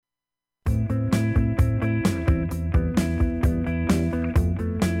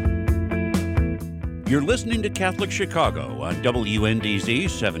You're listening to Catholic Chicago on WNDZ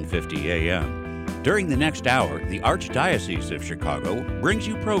 750 AM. During the next hour, the Archdiocese of Chicago brings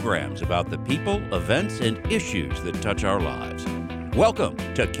you programs about the people, events, and issues that touch our lives. Welcome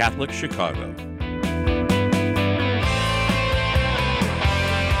to Catholic Chicago.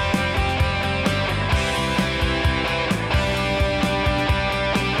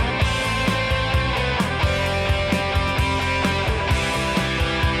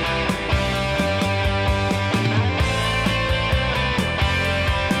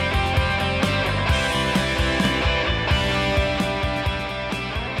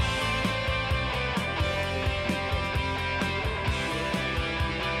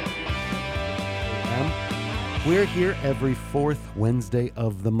 We're here every fourth Wednesday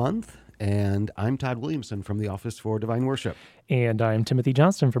of the month, and I'm Todd Williamson from the Office for Divine Worship. And I'm Timothy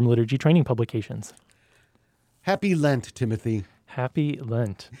Johnston from Liturgy Training Publications. Happy Lent, Timothy. Happy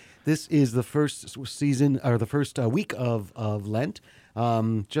Lent. This is the first season, or the first week of Lent.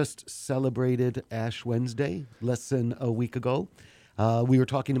 Just celebrated Ash Wednesday less than a week ago. We were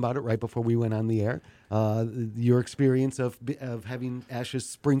talking about it right before we went on the air. Your experience of having ashes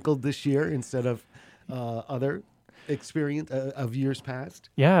sprinkled this year instead of other experience of years past?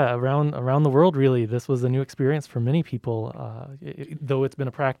 Yeah, around the world, really, this was a new experience for many people. Though it's been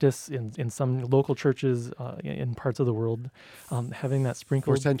a practice in some local churches in parts of the world, having that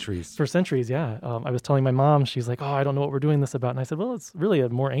sprinkled for centuries. For centuries, yeah. I was telling my mom, she's like, "Oh, I don't know what we're doing this about," and I said, "Well, it's really a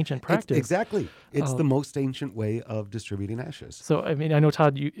more ancient practice." Exactly, it's the most ancient way of distributing ashes. So, I mean, I know,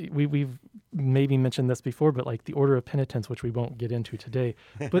 Todd, we've maybe mentioned this before, but like the Order of Penitence, which we won't get into today,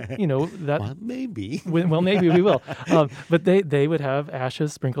 but you know that well, maybe we will. But they would have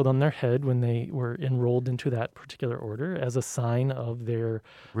ashes sprinkled on their head when they were enrolled into that particular order as a sign of their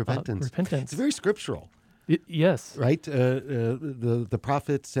repentance. It's very scriptural. Yes. Right? The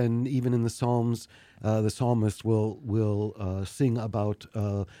prophets and even in the Psalms, the psalmist will sing about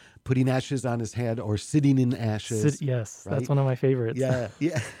putting ashes on his head or sitting in ashes. Yes, right? That's one of my favorites. Yeah.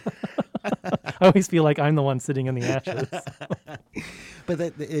 I always feel like I'm the one sitting in the ashes. But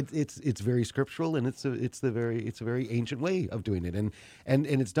it's very scriptural, and it's a very ancient way of doing it, and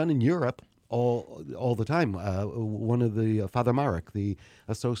it's done in Europe all the time. One of the Father Marek, the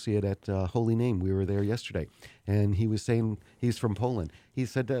associate at Holy Name, we were there yesterday, and he was saying he's from Poland. He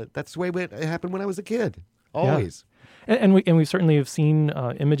said that's the way it happened when I was a kid. Always. Yeah. And we certainly have seen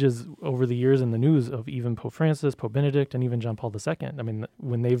images over the years in the news of even Pope Francis, Pope Benedict, and even John Paul II. I mean,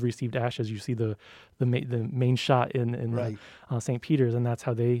 when they've received ashes, you see the main shot in right. St. Peter's, and that's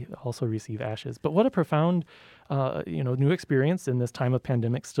how they also receive ashes. But what a profound, new experience in this time of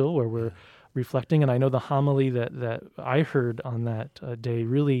pandemic still, where we're reflecting. And I know the homily that I heard on that day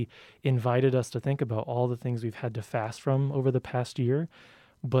really invited us to think about all the things we've had to fast from over the past year.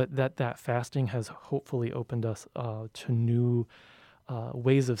 But that fasting has hopefully opened us to new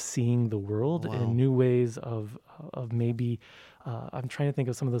ways of seeing the world. Wow. And new ways of maybe, I'm trying to think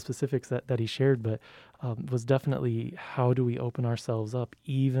of some of the specifics that he shared, but was definitely how do we open ourselves up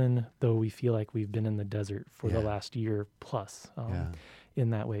even though we feel like we've been in the desert for the last year plus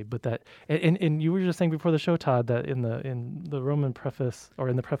in that way. But that, and you were just saying before the show, Todd, that in the Roman preface, or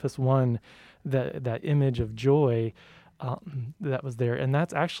in the preface 1, that image of joy, that was there, and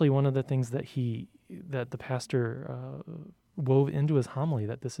that's actually one of the things that the pastor wove into his homily,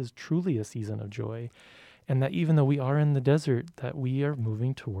 that this is truly a season of joy, and that even though we are in the desert, that we are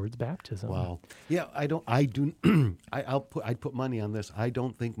moving towards baptism. Wow. Yeah, I'd put money on this. I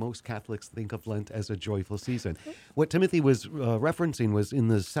don't think most Catholics think of Lent as a joyful season. What Timothy was referencing was in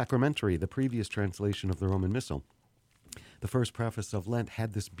the Sacramentary, the previous translation of the Roman Missal. The first preface of Lent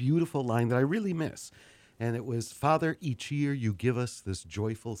had this beautiful line that I really miss. And it was, "Father, each year you give us this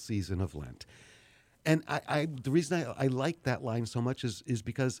joyful season of Lent." And the reason I like that line so much is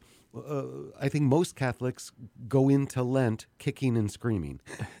because I think most Catholics go into Lent kicking and screaming.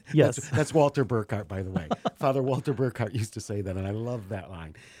 Yes. That's Walter Burkhardt, by the way. Father Walter Burkhardt used to say that, and I love that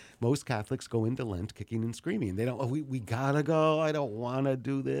line. Most Catholics go into Lent kicking and screaming. They don't, we gotta go, I don't want to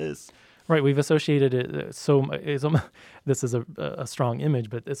do this. Right, we've associated it this is a strong image,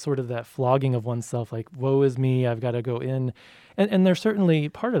 but it's sort of that flogging of oneself, like, woe is me, I've got to go in. And there's certainly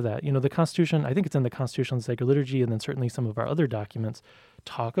part of that. You know, the Constitution, I think it's in the Constitution on Sacred Liturgy, and then certainly some of our other documents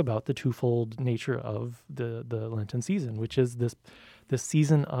talk about the twofold nature of the Lenten season, which is this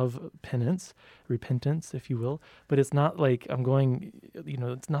season of penance, repentance, if you will. But it's not like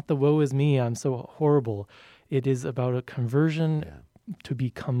it's not the woe is me, I'm so horrible. It is about a conversion to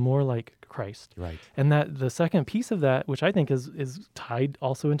become more like Christ. Right. And that the second piece of that, which I think is tied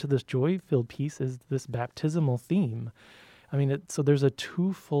also into this joy-filled piece, is this baptismal theme. I mean, so there's a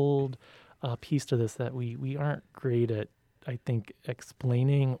twofold piece to this that we aren't great at, I think,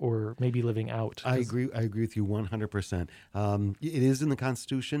 explaining or maybe living out. I agree with you 100%. It is in the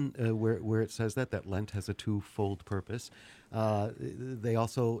Constitution where it says that Lent has a twofold purpose.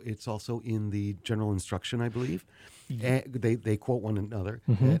 It's also in the General Instruction, I believe. And they quote one another,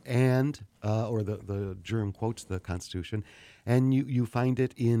 or the Jurem quotes the Constitution, and you find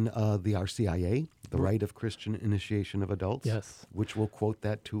it in the RCIA, the Rite of Christian Initiation of Adults, Yes. which will quote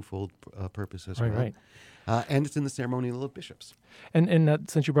that twofold purpose as Right, well. right. And it's in the Ceremonial of Bishops. And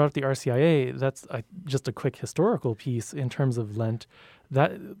that, since you brought up the RCIA, that's just a quick historical piece in terms of Lent.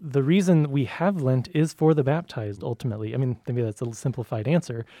 That the reason we have Lent is for the baptized, ultimately. I mean, maybe that's a simplified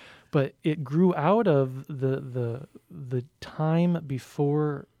answer, but it grew out of the time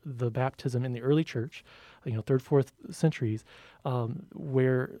before the baptism in the early church, third, fourth centuries,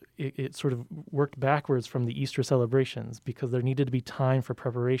 where it sort of worked backwards from the Easter celebrations because there needed to be time for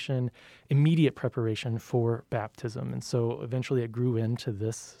preparation, immediate preparation for baptism. And so eventually it grew into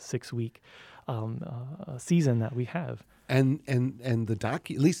this 6-week season that we have. And at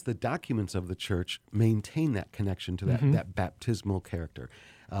least the documents of the church maintain that connection to that baptismal character,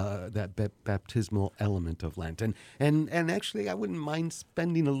 that baptismal element of Lent. And actually, I wouldn't mind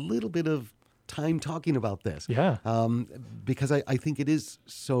spending a little bit of time talking about this. Yeah. Because I think it is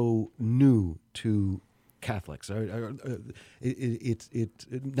so new to Catholics. Not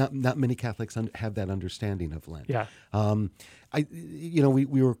many Catholics have that understanding of Lent. Yeah.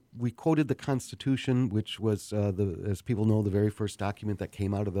 We quoted the Constitution, which was as people know, the very first document that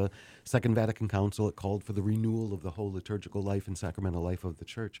came out of the Second Vatican Council. It called for the renewal of the whole liturgical life and sacramental life of the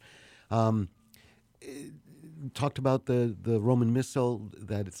Church. Talked about the Roman Missal,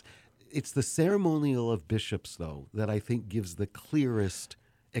 that it's the ceremonial of bishops, though, that I think gives the clearest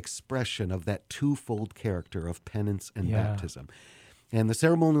expression of that twofold character of penance and baptism. And the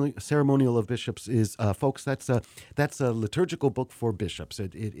ceremonial of bishops is, folks, that's a liturgical book for bishops.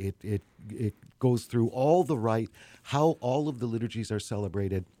 It goes through all the rite, how all of the liturgies are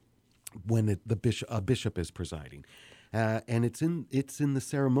celebrated when a bishop is presiding. And it's in the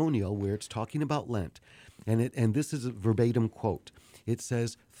ceremonial where it's talking about Lent, and this is a verbatim quote. It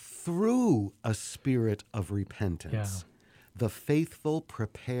says, "Through a spirit of repentance, the faithful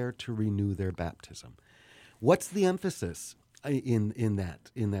prepare to renew their baptism." What's the emphasis in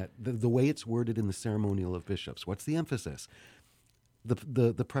that? The way it's worded in the ceremonial of bishops? What's the emphasis?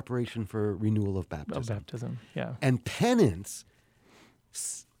 The preparation for renewal of baptism. Of baptism, yeah. And penance.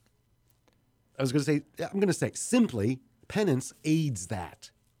 I'm going to say simply, penance aids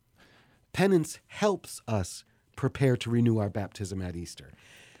that. Penance helps us prepare to renew our baptism at Easter.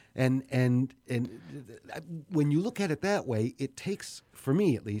 And when you look at it that way, it takes, for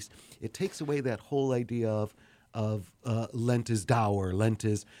me at least, it takes away that whole idea of Lent is dour. Lent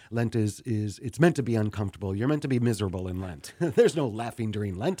is it's meant to be uncomfortable. You're meant to be miserable in Lent. There's no laughing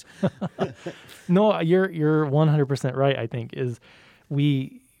during Lent. No, you're 100% right. I think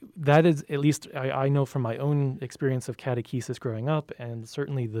that is, at least I know from my own experience of catechesis growing up, and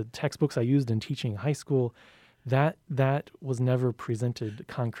certainly the textbooks I used in teaching high school, that was never presented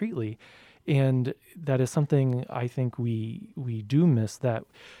concretely. And that is something I think we do miss. That,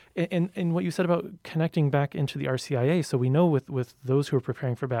 and what you said about connecting back into the RCIA, so we know with those who are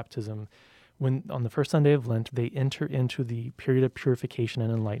preparing for baptism, when on the first Sunday of Lent, they enter into the period of purification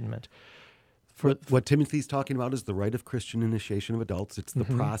and enlightenment. What Timothy's talking about is the rite of Christian initiation of adults. It's the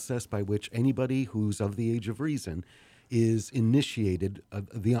process by which anybody who's of the age of reason is initiated,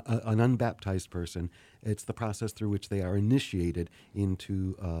 an unbaptized person. It's the process through which they are initiated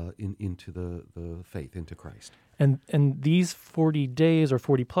into the faith, into Christ. And these 40 days or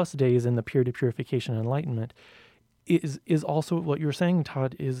 40 plus days in the period of purification and enlightenment is also what you're saying,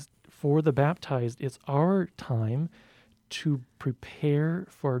 Todd, is for the baptized. It's our time to prepare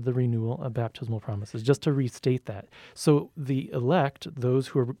for the renewal of baptismal promises, just to restate that. So the elect, those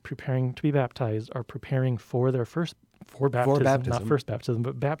who are preparing to be baptized, are preparing for their baptism, not first baptism,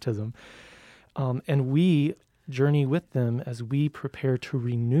 but baptism. And we journey with them as we prepare to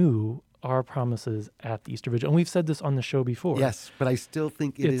renew our promises at the Easter Vigil. And we've said this on the show before. Yes, but I still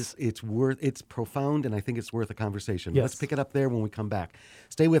think it's profound, and I think it's worth a conversation. Yes. Let's pick it up there when we come back.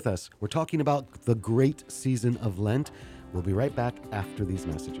 Stay with us. We're talking about the great season of Lent. We'll be right back after these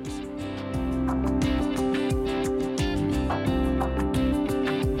messages.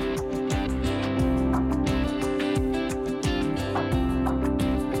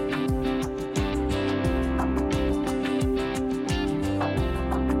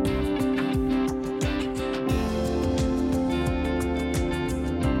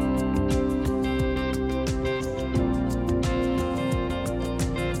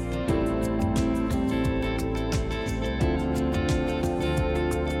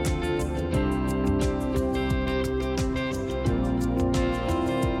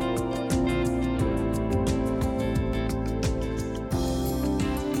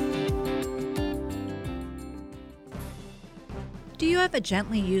 you have a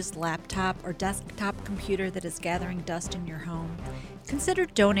gently used laptop or desktop computer that is gathering dust in your home? Consider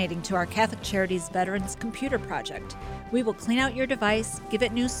donating to our Catholic Charities Veterans Computer Project. We will clean out your device, give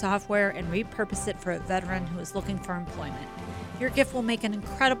it new software, and repurpose it for a veteran who is looking for employment. Your gift will make an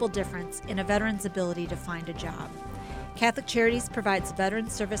incredible difference in a veteran's ability to find a job. Catholic Charities provides veteran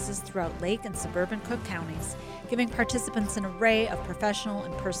services throughout Lake and suburban Cook counties, giving participants an array of professional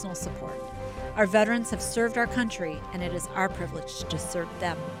and personal support. Our veterans have served our country, and it is our privilege to serve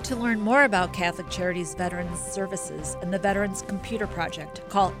them. To learn more about Catholic Charities Veterans Services and the Veterans Computer Project,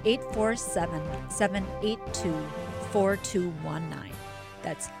 call 847-782-4219.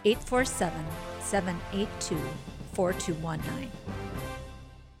 That's 847-782-4219.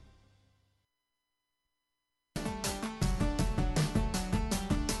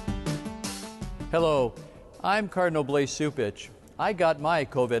 Hello, I'm Cardinal Blaise Cupich. I got my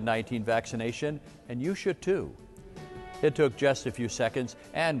COVID-19 vaccination, and you should too. It took just a few seconds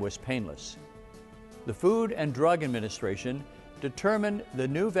and was painless. The Food and Drug Administration determined the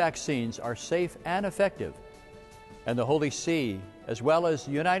new vaccines are safe and effective, and the Holy See, as well as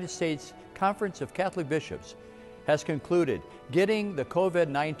the United States Conference of Catholic Bishops, has concluded getting the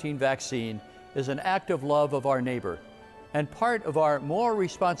COVID-19 vaccine is an act of love of our neighbor and part of our moral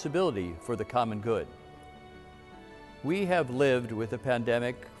responsibility for the common good. We have lived with the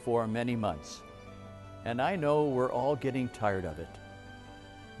pandemic for many months, and I know we're all getting tired of it.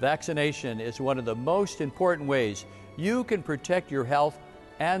 Vaccination is one of the most important ways you can protect your health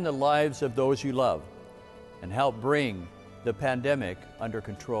and the lives of those you love and help bring the pandemic under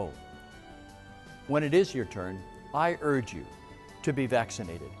control. When it is your turn, I urge you to be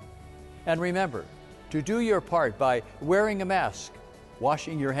vaccinated. And remember to do your part by wearing a mask,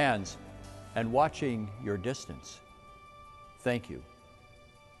 washing your hands, and watching your distance. Thank you,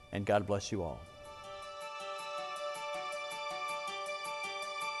 and God bless you all.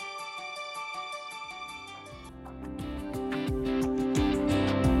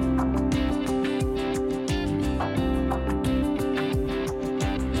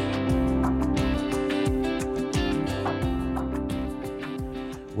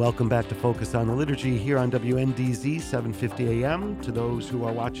 Welcome back to Focus on the Liturgy here on WNDZ 750 AM. To those who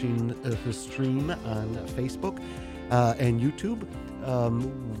are watching the stream on Facebook and YouTube,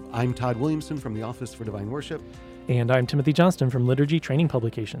 I'm Todd Williamson from the Office for Divine Worship. And I'm Timothy Johnston from Liturgy Training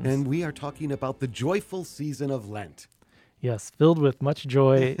Publications. And we are talking about the joyful season of Lent. Yes, filled with much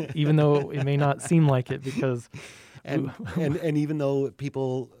joy, even though it may not seem like it, because... And even though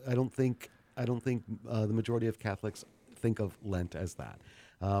people, I don't think the majority of Catholics think of Lent as that.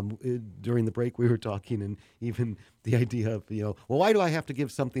 During the break, we were talking, and even the idea of, well, why do I have to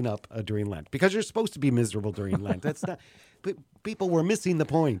give something up during Lent? Because you're supposed to be miserable during Lent. That's not. People were missing the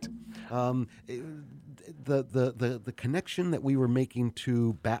point. The connection that we were making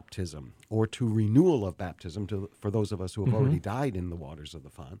to baptism or to renewal of baptism, for those of us who have already died in the waters of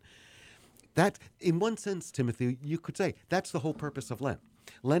the font. That, in one sense, Timothy, you could say that's the whole purpose of Lent.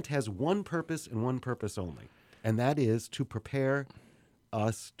 Lent has one purpose and one purpose only, and that is to prepare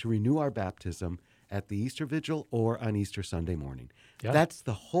us to renew our baptism at the Easter Vigil or on Easter Sunday morning. Yeah. That's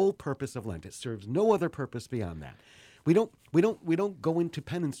the whole purpose of Lent. It serves no other purpose beyond that. We don't go into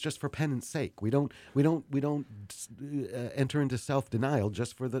penance just for penance sake. We don't enter into self-denial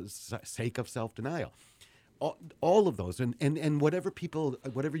just for the sake of self-denial. All of those, and whatever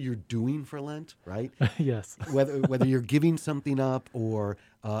you're doing for Lent, right? Yes. Whether you're giving something up or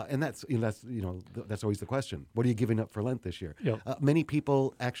and that's always the question. What are you giving up for Lent this year? Yep. Many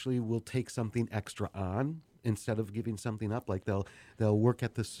people actually will take something extra on instead of giving something up. Like they'll work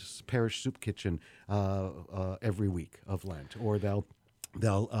at the parish soup kitchen every week of Lent, or they'll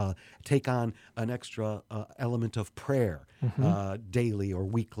take on an extra element of prayer daily or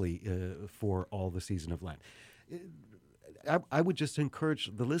weekly for all the season of Lent. I would just encourage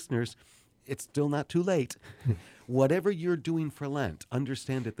the listeners, it's still not too late. Whatever you're doing for Lent,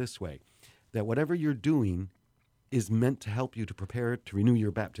 understand it this way, that whatever you're doing is meant to help you to prepare to renew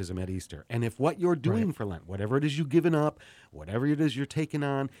your baptism at Easter. And if what you're doing for Lent, whatever it is you've given up, whatever it is you're taking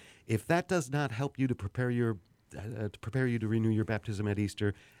on, if that does not help you to prepare you to renew your baptism at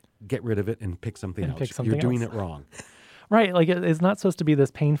Easter, get rid of it and pick something else. You're doing it wrong. Right, like it's not supposed to be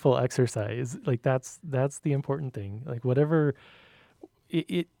this painful exercise. Like that's the important thing. Like whatever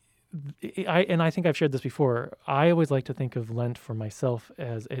I think I've shared this before. I always like to think of Lent for myself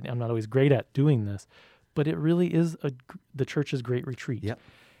and I'm not always great at doing this, but it really is the church's great retreat. Yep.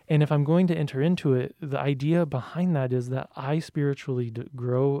 And if I'm going to enter into it, the idea behind that is that I spiritually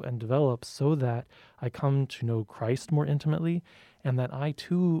grow and develop so that I come to know Christ more intimately, and that I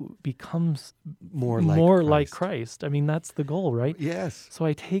too becomes More like Christ. Christ. I mean, that's the goal, right? Yes. So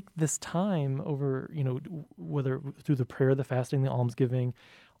I take this time over, whether through the prayer, the fasting, the almsgiving,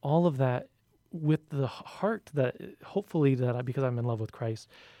 all of that, with the heart that hopefully that because I'm in love with Christ,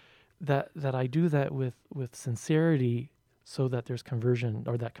 that I do that with sincerity, so that there's conversion,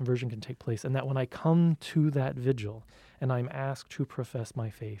 or that conversion can take place, and that when I come to that vigil and I'm asked to profess my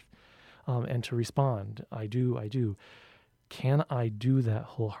faith and to respond, I do. Can I do that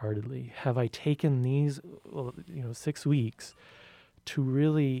wholeheartedly? Have I taken these 6 weeks to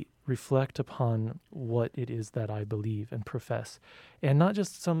really reflect upon what it is that I believe and profess, and not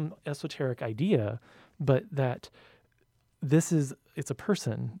just some esoteric idea, but that it's a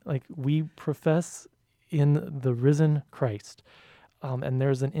person. Like, we profess in the risen Christ. And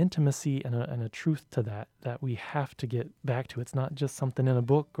there's an intimacy and a truth to that we have to get back to. It's not just something in a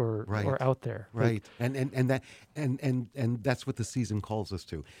book or out there. Right. And that's what the season calls us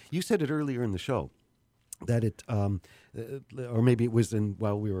to. You said it earlier in the show that it, or maybe it was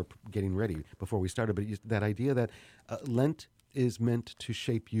while we were getting ready before we started, but that idea that Lent is meant to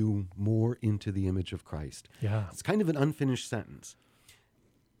shape you more into the image of Christ. Yeah. It's kind of an unfinished sentence.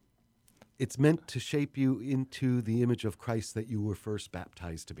 It's meant to shape you into the image of Christ that you were first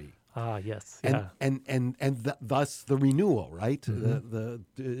baptized to be. Ah, yes. And Yeah. thus the renewal, right?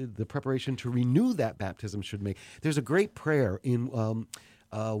 Mm-hmm. The preparation to renew that baptism should make. There's a great prayer in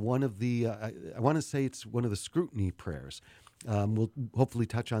one of the, I want to say it's one of the scrutiny prayers. We'll hopefully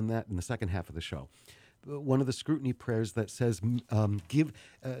touch on that in the second half of the show. One of the scrutiny prayers that says,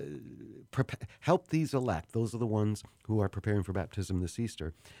 help these elect. Those are the ones who are preparing for baptism this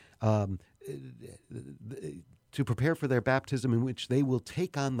Easter. To prepare for their baptism in which they will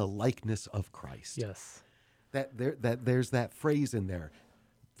take on the likeness of Christ. Yes. There's that phrase in there,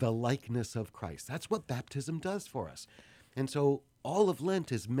 the likeness of Christ. That's what baptism does for us. And so all of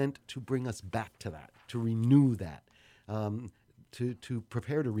Lent is meant to bring us back to that, to renew that, to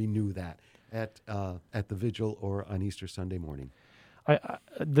prepare to renew that at the vigil or on Easter Sunday morning.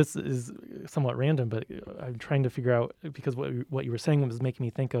 This is somewhat random, but I'm trying to figure out, because what you were saying was making me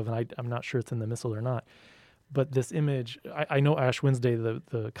think of, and I'm not sure it's in the Missal or not, but this image, I know Ash Wednesday,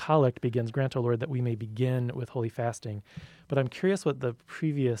 the collect begins, grant, O Lord, that we may begin with holy fasting. But I'm curious what the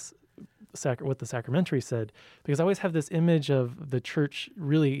previous, what the sacramentary said, because I always have this image of the church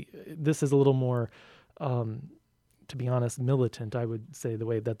really, this is a little more, to be honest, militant, I would say, the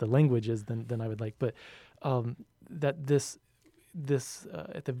way that the language is than I would like. But that this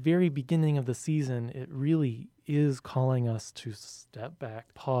at the very beginning of the season, it really is calling us to step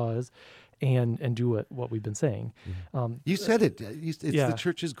back, pause, and do what we've been saying. You said it. It's the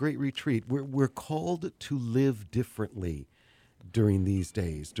church's great retreat. We're called to live differently during these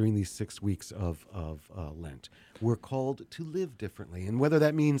days, during these 6 weeks of Lent. We're called to live differently. And whether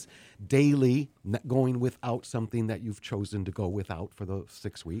that means daily going without something that you've chosen to go without for those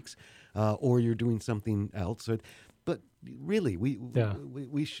 6 weeks, or you're doing something else. But really,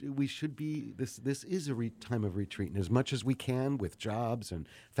 we should be, this is a time of retreat. And as much as we can with jobs and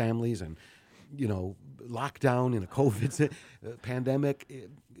families and, lockdown in a COVID pandemic,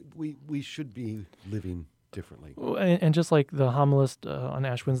 we should be living differently. And just like the homilist on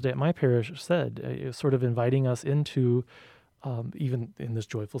Ash Wednesday at my parish said, sort of inviting us into, even in this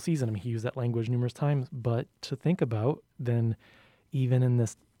joyful season, I mean, he used that language numerous times, but to think about then, even in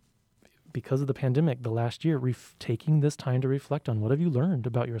this, because of the pandemic, the last year, taking this time to reflect on what have you learned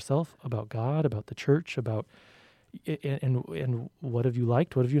about yourself, about God, about the church, about and what have you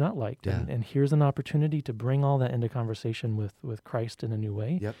liked, what have you not liked, and here's an opportunity to bring all that into conversation with Christ in a new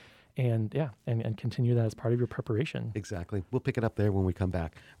way. Yep. And continue that as part of your preparation. Exactly. We'll pick it up there when we come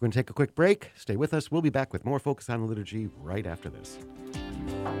back. We're going to take a quick break. Stay with us. We'll be back with more Focus on Liturgy right after this.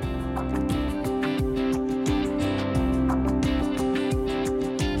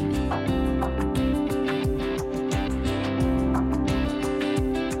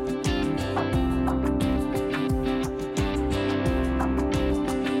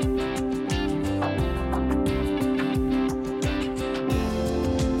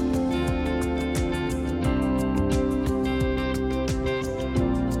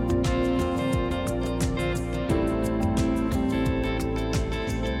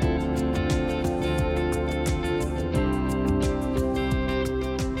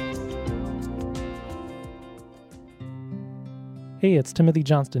 Hey, it's Timothy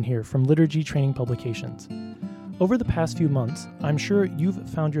Johnston here from Liturgy Training Publications. Over the past few months, I'm sure you've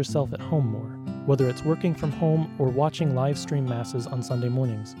found yourself at home more, whether it's working from home or watching live stream masses on Sunday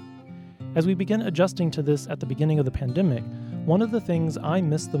mornings. As we began adjusting to this at the beginning of the pandemic, one of the things I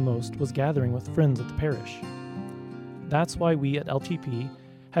missed the most was gathering with friends at the parish. That's why we at LTP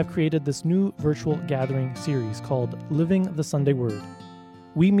have created this new virtual gathering series called Living the Sunday Word.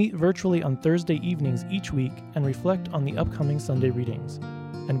 We meet virtually on Thursday evenings each week and reflect on the upcoming Sunday readings.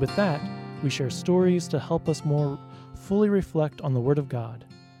 And with that, we share stories to help us more fully reflect on the Word of God.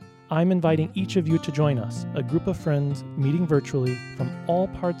 I'm inviting each of you to join us, a group of friends meeting virtually from all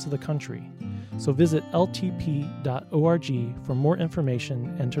parts of the country. So visit ltp.org for more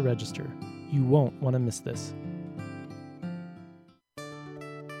information and to register. You won't want to miss this.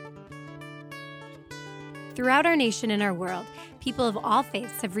 Throughout our nation and our world, people of all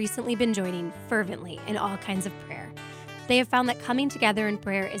faiths have recently been joining fervently in all kinds of prayer. They have found that coming together in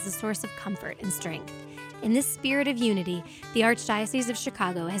prayer is a source of comfort and strength. In this spirit of unity, the Archdiocese of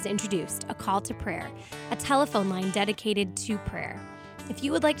Chicago has introduced a call to prayer, a telephone line dedicated to prayer. If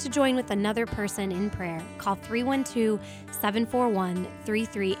you would like to join with another person in prayer, call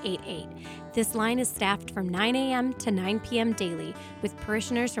 312-741-3388. This line is staffed from 9 a.m. to 9 p.m. daily with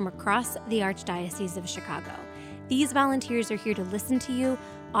parishioners from across the Archdiocese of Chicago. These volunteers are here to listen to you,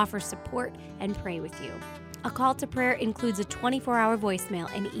 offer support, and pray with you. A call to prayer includes a 24-hour voicemail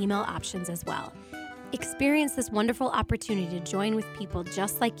and email options as well. Experience this wonderful opportunity to join with people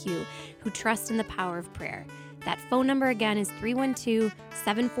just like you who trust in the power of prayer. That phone number again is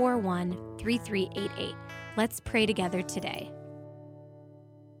 312-741-3388. Let's pray together today.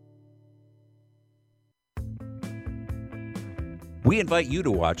 We invite you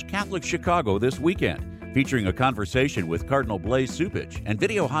to watch Catholic Chicago this weekend, featuring a conversation with Cardinal Blaise Cupich and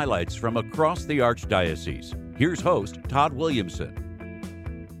video highlights from across the Archdiocese. Here's host Todd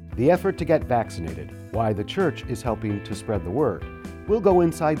Williamson. The effort to get vaccinated, why the Church is helping to spread the word. We'll go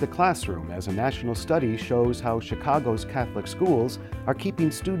inside the classroom as a national study shows how Chicago's Catholic schools are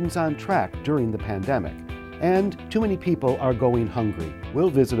keeping students on track during the pandemic. And too many people are going hungry. We'll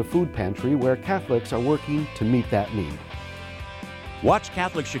visit a food pantry where Catholics are working to meet that need. Watch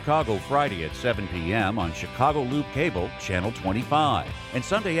Catholic Chicago Friday at 7 p.m. on Chicago Loop Cable, Channel 25, and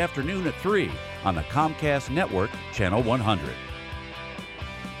Sunday afternoon at 3 on the Comcast Network, Channel 100.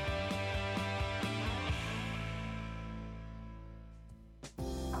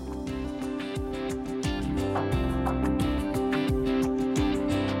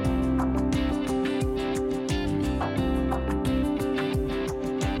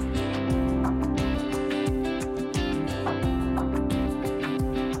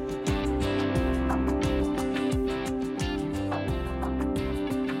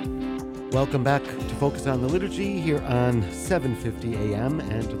 Welcome back to Focus on the Liturgy here on 7:50 a.m.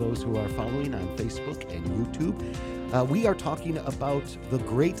 and to those who are following on Facebook and YouTube. We are talking about the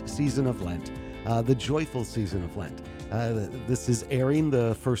great season of Lent, the joyful season of Lent. This is airing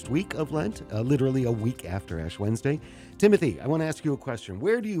the first week of Lent, literally a week after Ash Wednesday. Timothy, I want to ask you a question.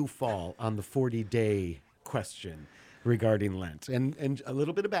 Where do you fall on the 40-day question regarding Lent? And a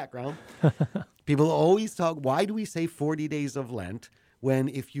little bit of background. People always talk, why do we say 40 days of Lent? When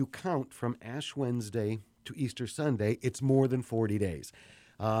if you count from Ash Wednesday to Easter Sunday, it's more than 40 days.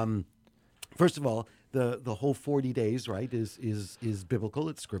 First of all, the whole 40 days, right, is biblical.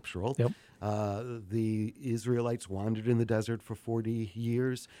 It's scriptural. Yep. The Israelites wandered in the desert for 40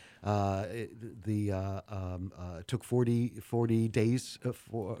 years. It took 40 days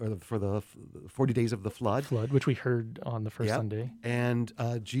for the 40 days of the flood. Which we heard on the first Yep. Sunday. And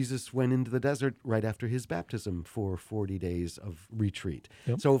Jesus went into the desert right after his baptism for 40 days of retreat.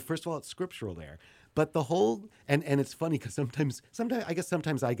 Yep. So first of all, it's scriptural there. But the whole, and it's funny because sometimes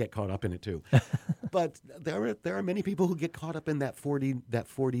I get caught up in it too. But there are many people who get caught up in that 40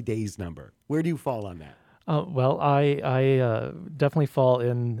 days number. Where do you fall on that? Well, I definitely fall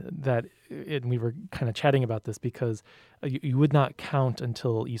in that, and we were kind of chatting about this because you would not count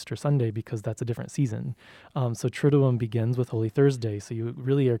until Easter Sunday because that's a different season. So Triduum begins with Holy Thursday. So you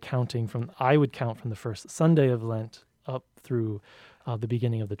really are counting I would count from the first Sunday of Lent up through the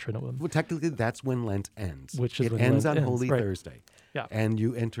beginning of the Triduum. Well, technically, that's when Lent ends. Which is it when ends Lent on ends, Holy right. Thursday. Yeah. And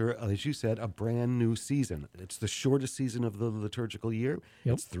you enter, as you said, a brand new season. It's the shortest season of the liturgical year.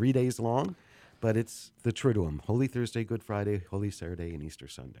 Yep. It's 3 days long, but it's the Triduum, Holy Thursday, Good Friday, Holy Saturday, and Easter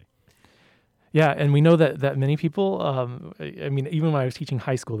Sunday. Yeah, and we know that many people. I mean, even when I was teaching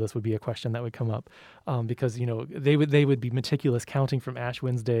high school, this would be a question that would come up, because they would be meticulous counting from Ash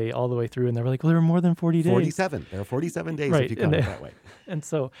Wednesday all the way through, and they were like, "Well, there are more than 40 days." 47. There are 47 days Right, if you count it that way.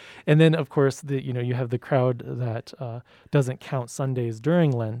 And then of course you have the crowd that doesn't count Sundays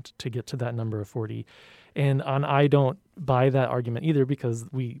during Lent to get to that number of 40. And I don't buy that argument either, because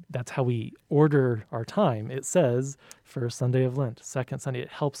that's how we order our time. It says first Sunday of Lent, second Sunday. It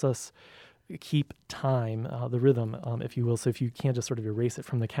helps us keep time, the rhythm, if you will. So if you can't just sort of erase it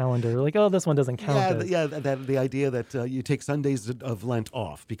from the calendar, like, oh, this one doesn't count. The idea that you take Sundays of Lent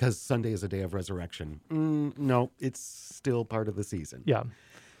off because Sunday is a day of resurrection. No, it's still part of the season. Yeah.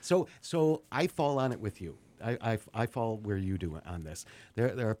 So I fall on it with you. I fall where you do on this.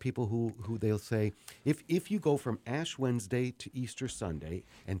 There are people who they'll say, if you go from Ash Wednesday to Easter Sunday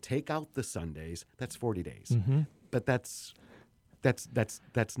and take out the Sundays, that's 40 days. Mm-hmm. But that's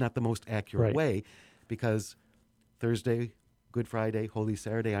not the most accurate way, because Thursday, Good Friday, Holy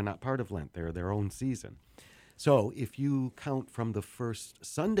Saturday are not part of Lent. They're their own season. So if you count from the first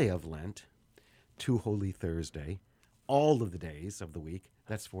Sunday of Lent to Holy Thursday, all of the days of the week,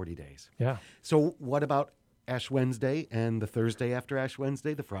 that's 40 days. Yeah. So what about Ash Wednesday and the Thursday after Ash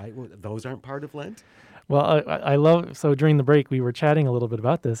Wednesday, the Friday? Those aren't part of Lent? Well, I love, so during the break, we were chatting a little bit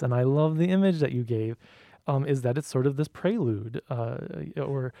about this, and I love the image that you gave, is that it's sort of this prelude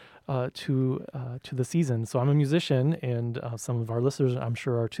to the season. So I'm a musician, and some of our listeners, I'm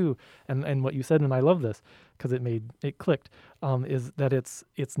sure, are too. And what you said, and I love this because it clicked, is that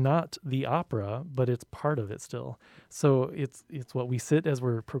it's not the opera, but it's part of it still. So it's what we sit as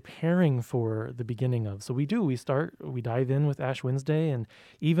we're preparing for the beginning of. So we dive in with Ash Wednesday, and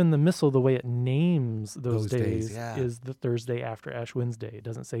even the Missal, the way it names those days is the Thursday after Ash Wednesday. It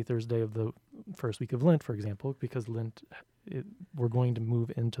doesn't say Thursday of the first week of Lent, for example, because Lent, we're going to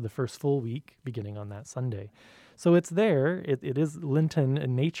move into the first full week beginning on that Sunday. So it's there. It is Lenten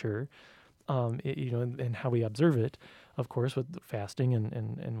in nature, and how we observe it, of course, with fasting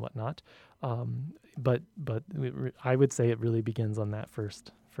and whatnot. But I would say it really begins on that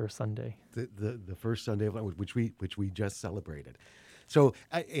first Sunday. The first Sunday of Lent, which we just celebrated. So,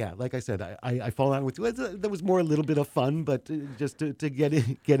 like I said, I fall on with you. There was more a little bit of fun, but just to get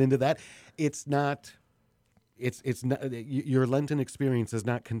into that, it's not. It's not, your Lenten experience is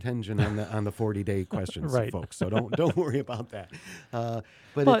not contingent on the 40-day questions, right, folks. So don't worry about that.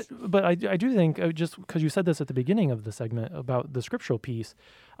 But I do think, just because you said this at the beginning of the segment about the scriptural piece,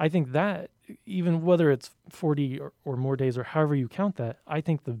 I think that even whether it's 40 or more days or however you count that, I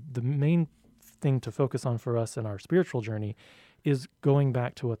think the main thing to focus on for us in our spiritual journey is going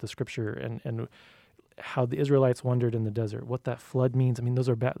back to what the scripture and how the Israelites wandered in the desert, what that flood means. I mean, those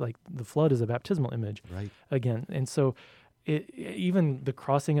are like the flood is a baptismal image, right? Again, and so even the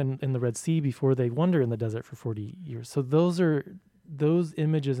crossing in the Red Sea before they wander in the desert for 40 years. So those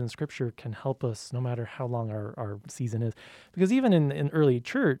images in Scripture can help us no matter how long our season is, because even in early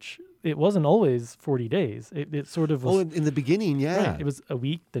church, it wasn't always 40 days. It sort of was. Oh, in the beginning, yeah. Right. It was a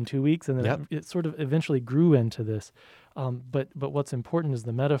week, then 2 weeks, and then it sort of eventually grew into this. But what's important is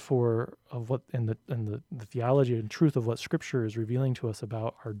the metaphor of what and the theology and truth of what Scripture is revealing to us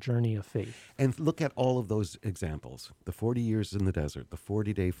about our journey of faith. And look at all of those examples: the 40 years in the desert, the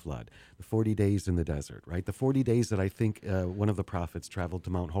 40-day flood, the 40 days in the desert. Right, the 40 days that I think one of the prophets traveled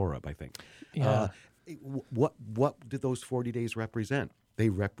to Mount Horeb. I think. Yeah. What did those 40 days represent? They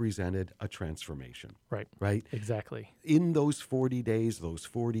represented a transformation. Right? Exactly. In those 40 days, those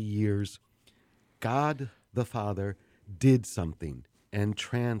 40 years, God the Father did something and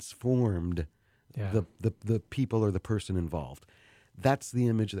transformed the people or the person involved. That's the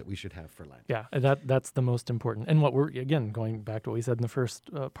image that we should have for Lent. Yeah, that's the most important. And what we're, again, going back to what we said in the first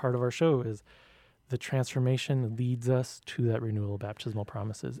part of our show, is the transformation leads us to that renewal of baptismal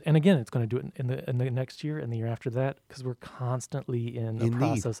promises. And again, it's going to do it in the next year and the year after that, because we're constantly in a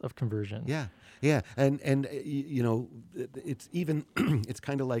process of conversion. Yeah. And it's even it's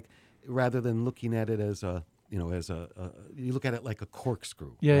kind of like, rather than looking at it as you look at it like a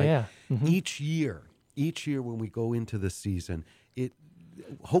corkscrew. Yeah, right? yeah. Mm-hmm. Each year when we go into the season,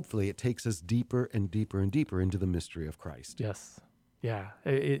 hopefully it takes us deeper and deeper and deeper into the mystery of Christ. Yes. Yeah.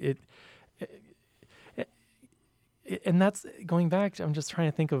 And that's going back to, I'm just trying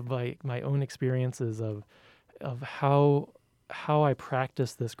to think of my own experiences of how I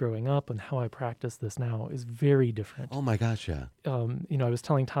practiced this growing up and how I practice this now is very different. Oh my gosh, yeah. I was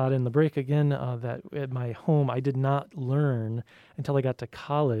telling Todd in the break again that at my home I did not learn until I got to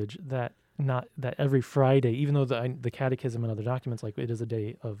college that every Friday, even though the catechism and other documents, like, it is a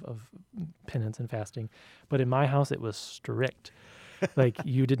day of penance and fasting, but in my house it was strict. Like,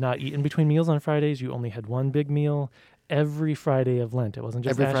 you did not eat in between meals on Fridays. You only had one big meal every Friday of Lent. It wasn't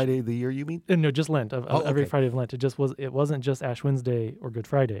just Every Friday of the year, you mean? No, just Lent. Every okay. Friday of Lent. It wasn't just Ash Wednesday or Good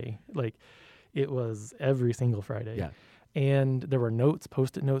Friday. Like, it was every single Friday. Yeah. And there were notes,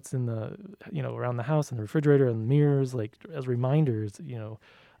 Post-it notes in the, around the house and the refrigerator and the mirrors, like as reminders,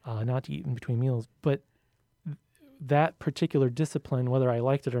 not to eat in between meals. But that particular discipline, whether I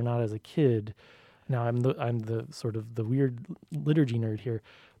liked it or not as a kid, now I'm the sort of the weird liturgy nerd here,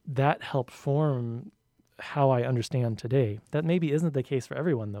 that helped form how I understand today. That maybe isn't the case for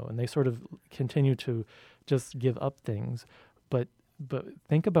everyone, though, and they sort of continue to just give up things. But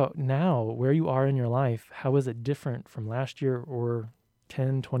think about now, where you are in your life. How is it different from last year or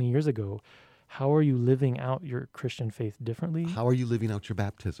 10, 20 years ago? How are you living out your Christian faith differently? How are you living out your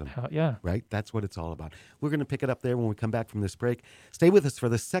baptism? Yeah. Right? That's what it's all about. We're going to pick it up there when we come back from this break. Stay with us for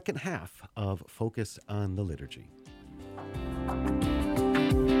the second half of Focus on the Liturgy.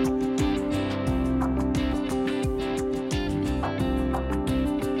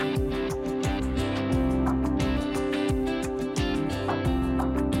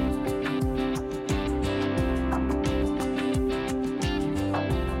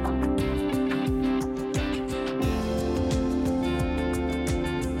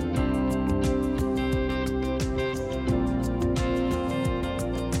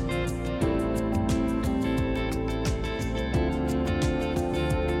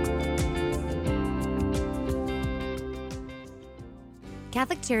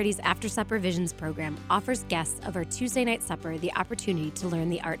 Catholic Charities After Supper Visions program offers guests of our Tuesday night supper the opportunity to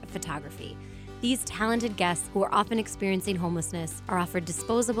learn the art of photography. These talented guests, who are often experiencing homelessness, are offered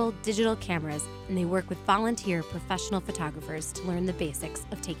disposable digital cameras, and they work with volunteer professional photographers to learn the basics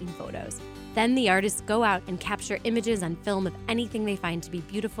of taking photos. Then the artists go out and capture images on film of anything they find to be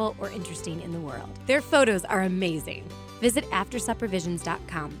beautiful or interesting in the world. Their photos are amazing. Visit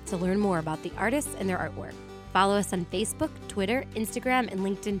AfterSupperVisions.com to learn more about the artists and their artwork. Follow us on Facebook, Twitter, Instagram, and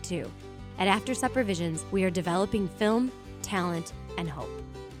LinkedIn too. At After Supper Visions, we are developing film, talent, and hope.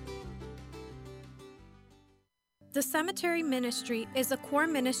 The Cemetery Ministry is a core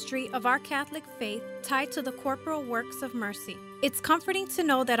ministry of our Catholic faith tied to the corporal works of mercy. It's comforting to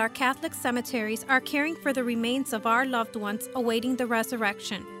know that our Catholic cemeteries are caring for the remains of our loved ones awaiting the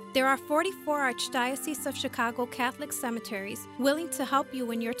resurrection. There are 44 Archdiocese of Chicago Catholic cemeteries willing to help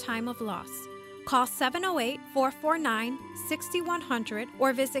you in your time of loss. Call 708-449-6100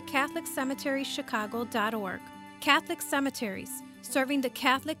 or visit CatholicCemeteriesChicago.org. Catholic Cemeteries, serving the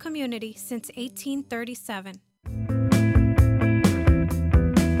Catholic community since 1837.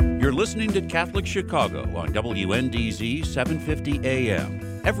 You're listening to Catholic Chicago on WNDZ 750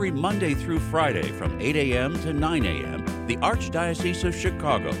 AM. Every Monday through Friday from 8 a.m. to 9 a.m., the Archdiocese of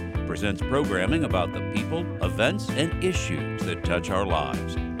Chicago presents programming about the people, events, and issues that touch our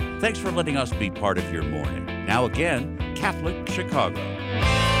lives. Thanks for letting us be part of your morning. Now again, Catholic Chicago.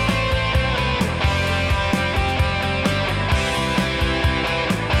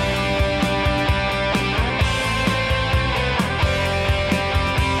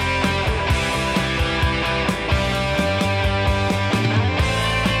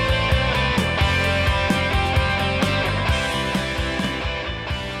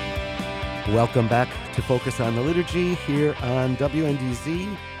 Welcome back to Focus on the Liturgy here on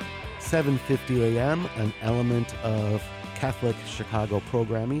WNDZ 750 AM, an element of Catholic Chicago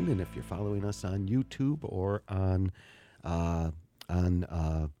programming. And if you're following us on YouTube or on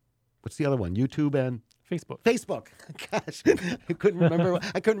what's the other one? YouTube and Facebook. Gosh, I couldn't remember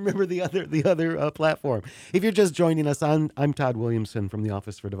the other platform. If you're just joining us, I'm Todd Williamson from the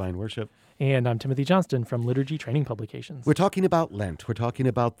Office for Divine Worship. And I'm Timothy Johnston from Liturgy Training Publications. We're talking about Lent. We're talking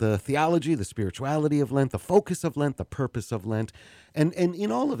about the theology, the spirituality of Lent, the focus of Lent, the purpose of Lent. And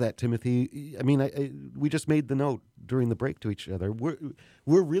in all of that, Timothy, I mean, we just made the note during the break to each other. We're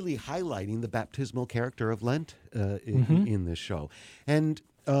really highlighting the baptismal character of Lent in this show. And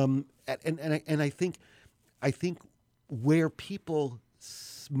I think where people,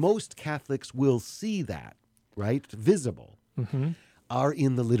 most Catholics will see that, right, visible, are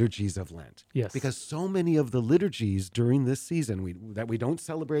in the liturgies of Lent. Yes. Because so many of the liturgies during this season that we don't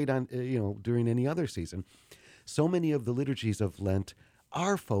celebrate on during any other season, so many of the liturgies of Lent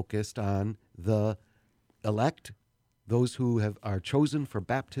are focused on the elect, those who are chosen for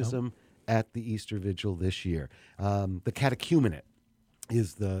baptism at the Easter Vigil this year. The catechumenate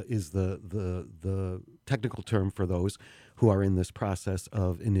is the technical term for those who are in this process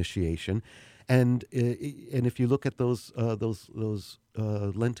of initiation. And if you look at those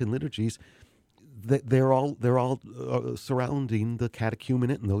Lenten liturgies, they're all surrounding the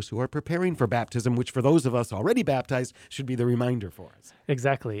catechumenate and those who are preparing for baptism, which for those of us already baptized should be the reminder for us.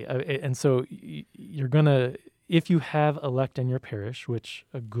 Exactly. And so you're going to, if you have elect in your parish, which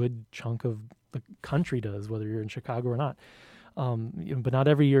a good chunk of the country does, whether you're in Chicago or not, but not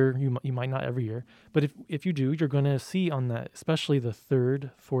every year, you might not every year, but if you do, you're going to see on that, especially the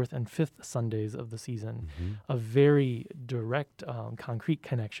 3rd, 4th, and 5th Sundays of the season, a very direct, concrete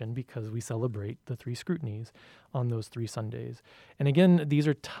connection, because we celebrate the 3 scrutinies on those 3 Sundays. And again, these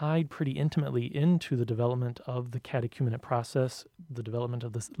are tied pretty intimately into the development of the catechumenate process, the development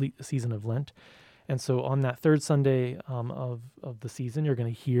of the season of Lent. And so on that 3rd Sunday of the season, you're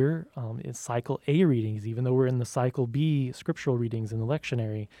going to hear in Cycle A readings, even though we're in the Cycle B scriptural readings in the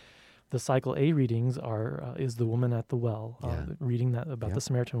lectionary. The Cycle A readings is the woman at the well, reading that about the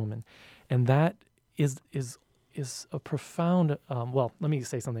Samaritan woman. And that is a profound, well, let me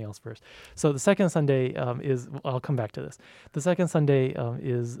say something else first. So the 2nd Sunday I'll come back to this. The 2nd Sunday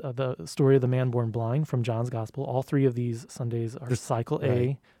is the story of the man born blind from John's Gospel. All 3 of these Sundays are Cycle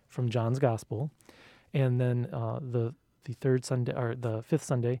A from John's Gospel. And then the 3rd Sunday, or the 5th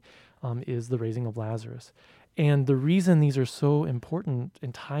Sunday, is the raising of Lazarus. And the reason these are so important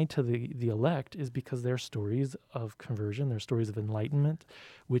and tied to the elect is because they're stories of conversion, they're stories of enlightenment,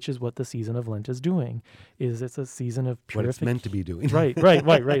 which is what the season of Lent is doing. It's a season of purification. What it's meant to be doing. Right.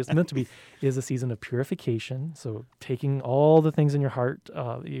 It's meant to be. Is a season of purification. So taking all the things in your heart,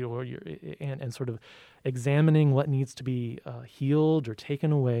 and sort of examining what needs to be healed or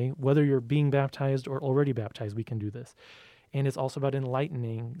taken away, whether you're being baptized or already baptized, we can do this. And it's also about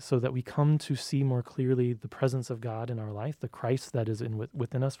enlightening so that we come to see more clearly the presence of God in our life, the Christ that is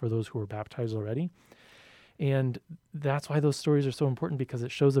within us for those who are baptized already. And that's why those stories are so important, because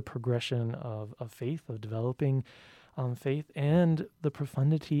it shows a progression of faith, of developing faith, and the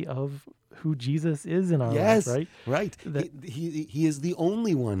profundity of who Jesus is in our lives, right? Right. He is the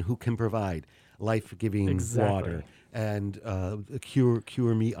only one who can provide life-giving water and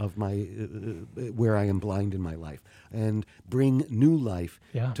cure me of my where I am blind in my life, and bring new life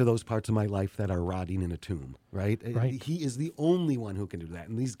to those parts of my life that are rotting in a tomb, right? He is the only one who can do that.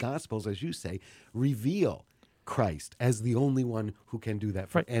 And these Gospels, as you say, reveal Christ as the only one who can do that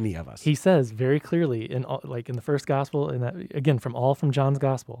for any of us. He says very clearly in the first Gospel, in that, again, from John's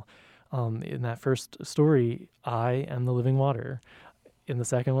Gospel, in that first story, I am the living water. In the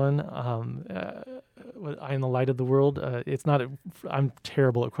second one, I am the light of the world. It's not. I'm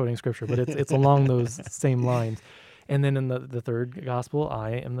terrible at quoting scripture, but it's along those same lines. And then in the third gospel,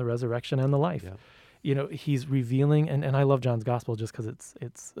 I am the resurrection and the life. Yeah. He's revealing, and I love John's Gospel just because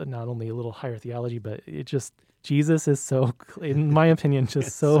it's not only a little higher theology, but it just, Jesus is so, in my opinion,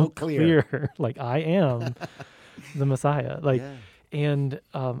 just so clear. Like, I am the Messiah. And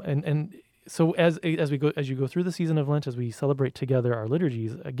so as you go through the season of Lent, as we celebrate together our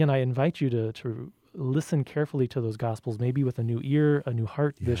liturgies, again, I invite you to listen carefully to those Gospels, maybe with a new ear, a new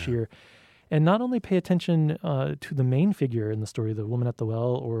heart this year, and not only pay attention to the main figure in the story, the woman at the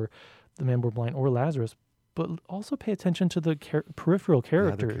well, or the man born blind, or Lazarus, but also pay attention to the peripheral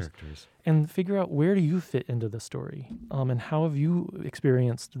characters, and figure out, where do you fit into the story, and how have you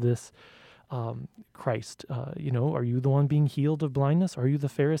experienced this Christ? Are you the one being healed of blindness? Are you the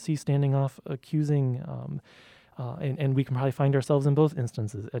Pharisee standing off accusing? And we can probably find ourselves in both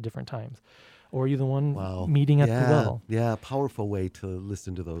instances at different times. Or are you the one meeting at the well? Yeah, powerful way to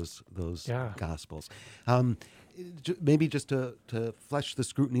listen to those Gospels. Maybe just to flesh the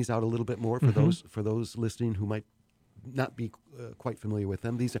scrutinies out a little bit more for those listening who might not be quite familiar with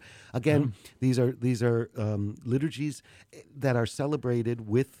them. These are liturgies that are celebrated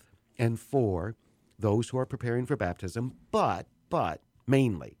with and for those who are preparing for baptism, but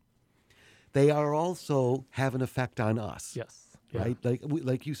mainly, they are also have an effect on us. Yes. Right?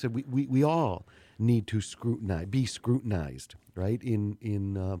 Like you said, we all need to be scrutinized, right?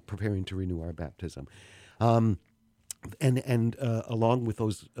 In preparing to renew our baptism. And along with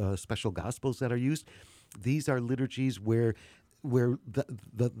those special Gospels that are used, these are liturgies where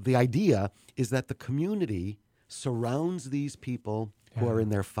the idea is that the community surrounds these people who are in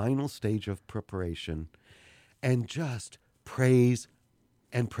their final stage of preparation, and just praise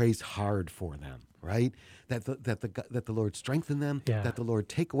hard for them, right? That the Lord strengthen them, that the Lord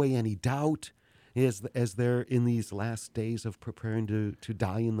take away any doubt as they're in these last days of preparing to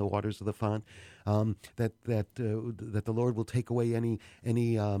die in the waters of the font, that the Lord will take away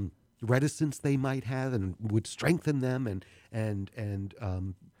any reticence they might have, and would strengthen them and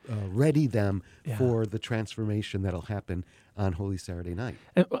ready them for the transformation that'll happen on Holy Saturday night.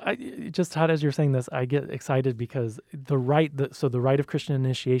 And just, Todd, as you're saying this, I get excited because the rite of Christian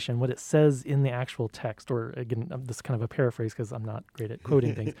initiation, what it says in the actual text, or again, this is kind of a paraphrase because I'm not great at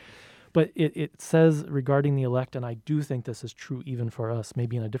quoting things, but it says regarding the elect, and I do think this is true even for us,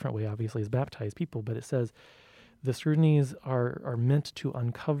 maybe in a different way, obviously, as baptized people, but it says, the scrutinies are meant to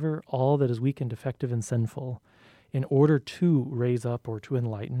uncover all that is weak and defective and sinful in order to raise up or to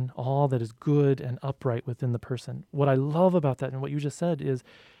enlighten all that is good and upright within the person. What I love about that and what you just said is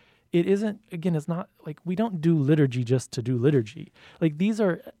it isn't, again, it's not like we don't do liturgy just to do liturgy. Like these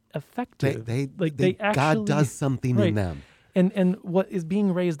are effective. They actually, God does something in them. And what is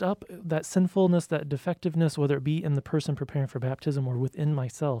being raised up, that sinfulness, that defectiveness, whether it be in the person preparing for baptism or within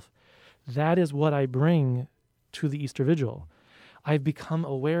myself, that is what I bring to the Easter Vigil. I've become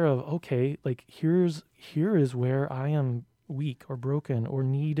aware of, okay, like here is where I am weak or broken or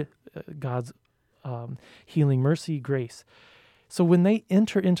need God's healing mercy, grace. So when they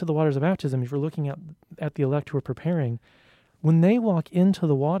enter into the waters of baptism, if you're looking at the elect who are preparing, when they walk into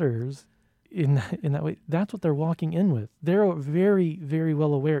the waters in that way, that's what they're walking in with. They're very, very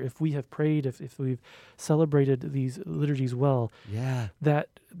well aware, if we have prayed, if we've celebrated these liturgies well, that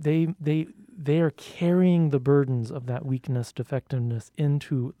they are carrying the burdens of that weakness, defectiveness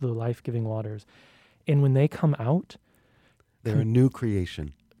into the life-giving waters. And when they come out, they're a new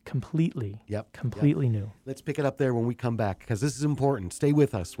creation. Completely. Yep. Completely new. Let's pick it up there when we come back, because this is important. Stay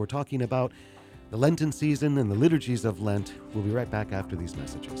with us. We're talking about the Lenten season and the liturgies of Lent. We'll be right back after these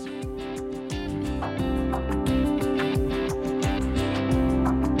messages.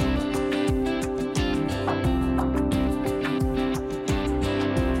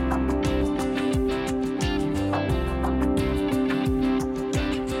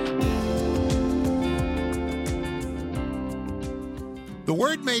 The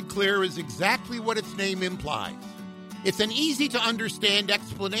Word Made Clear is exactly what its name implies. It's an easy-to-understand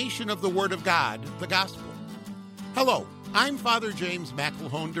explanation of the Word of God, the Gospel. Hello, I'm Father James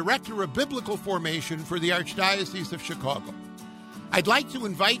McElhone, Director of Biblical Formation for the Archdiocese of Chicago. I'd like to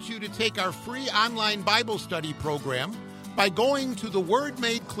invite you to take our free online Bible study program by going to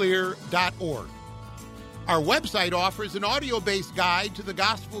thewordmadeclear.org. Our website offers an audio-based guide to the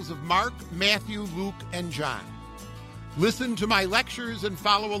Gospels of Mark, Matthew, Luke, and John. Listen to my lectures and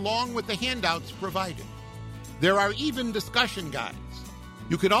follow along with the handouts provided. There are even discussion guides.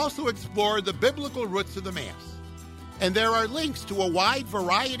 You can also explore the biblical roots of the Mass. And there are links to a wide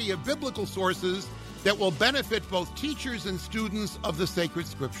variety of biblical sources that will benefit both teachers and students of the sacred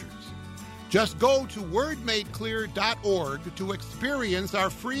scriptures. Just go to wordmadeclear.org to experience our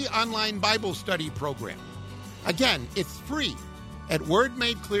free online Bible study program. Again, it's free at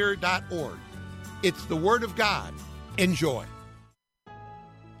wordmadeclear.org. It's the Word of God. Enjoy.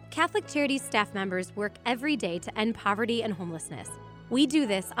 Catholic Charities staff members work every day to end poverty and homelessness. We do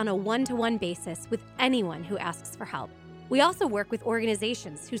this on a one-to-one basis with anyone who asks for help. We also work with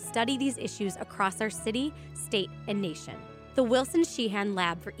organizations who study these issues across our city, state, and nation. The Wilson Sheehan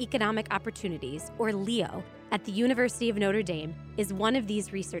Lab for Economic Opportunities, or LEO, at the University of Notre Dame is one of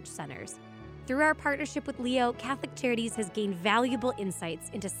these research centers. Through our partnership with LEO, Catholic Charities has gained valuable insights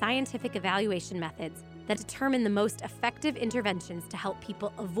into scientific evaluation methods that determine the most effective interventions to help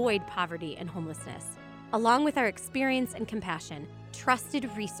people avoid poverty and homelessness. Along with our experience and compassion, trusted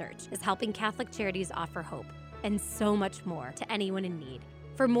research is helping Catholic Charities offer hope and so much more to anyone in need.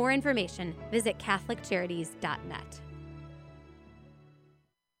 For more information, visit CatholicCharities.net.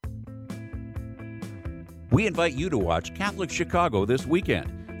 We invite you to watch Catholic Chicago this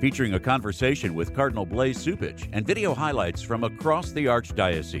weekend, featuring a conversation with Cardinal Blaise Cupich and video highlights from across the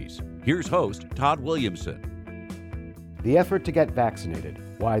Archdiocese. Here's host Todd Williamson. The effort to get vaccinated,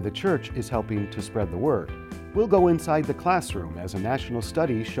 why the Church is helping to spread the word. We'll go inside the classroom as a national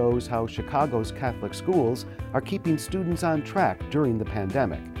study shows how Chicago's Catholic schools are keeping students on track during the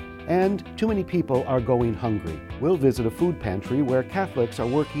pandemic. And too many people are going hungry. We'll visit a food pantry where Catholics are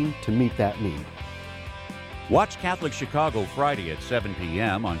working to meet that need. Watch Catholic Chicago Friday at 7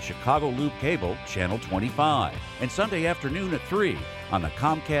 p.m. on Chicago Loop Cable, Channel 25, and Sunday afternoon at 3 on the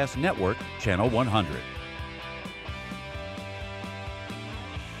Comcast Network, Channel 100.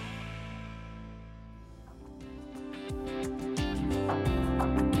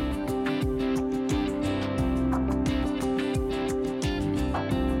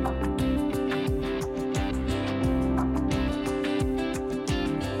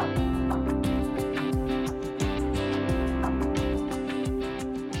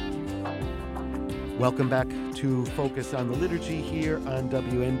 Welcome back to Focus on the Liturgy here on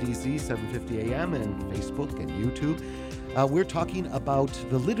WNDZ 750 AM and Facebook and YouTube. We're talking about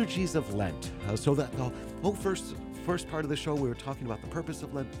the liturgies of Lent. So that the whole first part of the show, we were talking about the purpose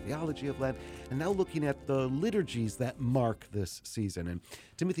of Lent, the theology of Lent, and now looking at the liturgies that mark this season. And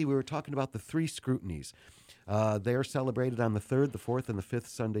Timothy, we were talking about the three scrutinies. They are celebrated on the 3rd, the 4th, and the 5th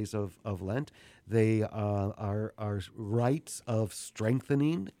Sundays of Lent. They are rites of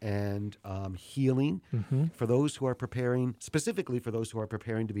strengthening and healing for those who are preparing, specifically for those who are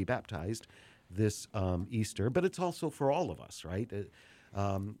preparing to be baptized this Easter. But it's also for all of us, right?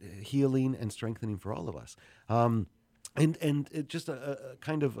 Healing and strengthening for all of us. And it just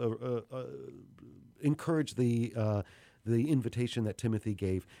kind of encourage the invitation that Timothy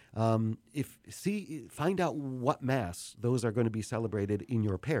gave. Find out what Mass those are going to be celebrated in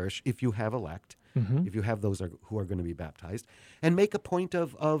your parish if you have elect, if you have those who are going to be baptized, and make a point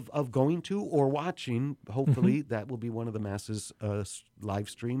of going to or watching. Hopefully that will be one of the Masses live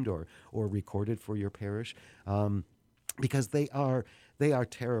streamed or recorded for your parish, because they are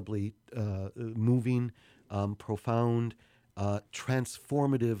terribly moving, profound,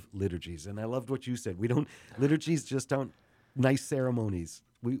 transformative liturgies. And I loved what you said. Liturgies just aren't nice ceremonies.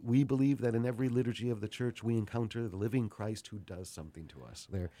 We believe that in every liturgy of the church we encounter the living Christ who does something to us.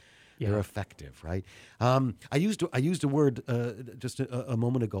 They're effective, right? I used a word just a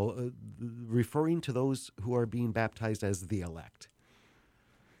moment ago, referring to those who are being baptized as the elect.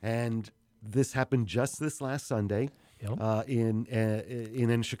 And this happened just this last Sunday. Yep.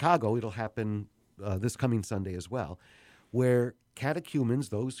 In Chicago. It'll happen this coming Sunday as well, where catechumens,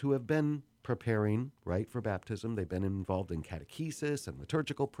 those who have been preparing, right, for baptism, they've been involved in catechesis and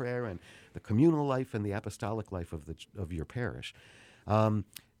liturgical prayer and the communal life and the apostolic life of your parish.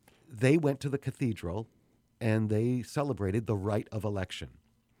 They went to the cathedral and they celebrated the rite of election,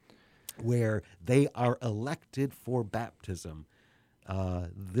 where they are elected for baptism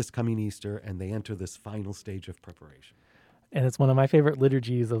this coming Easter, and they enter this final stage of preparation. And it's one of my favorite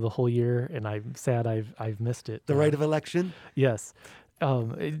liturgies of the whole year, and I'm sad I've missed it. The rite of election? Yes.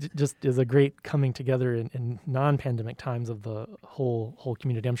 It just is a great coming together in non-pandemic times of the whole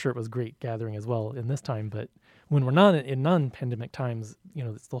community. I'm sure it was great gathering as well in this time, but when we're not in non-pandemic times,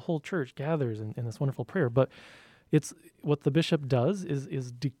 it's the whole church gathers in this wonderful prayer. But it's what the bishop does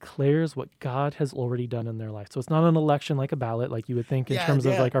is declares what God has already done in their life. So it's not an election like a ballot, like you would think in terms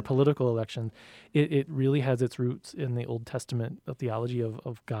of like our political election. It really has its roots in the Old Testament theology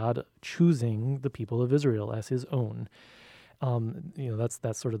of God choosing the people of Israel as his own.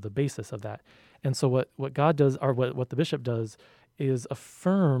 That's sort of the basis of that. And so what God does, or what the bishop does, is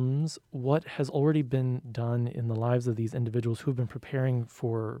affirms what has already been done in the lives of these individuals who've been preparing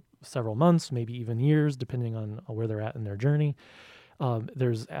for several months, maybe even years, depending on where they're at in their journey.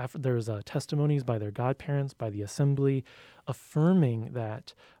 There's testimonies by their godparents, by the assembly, affirming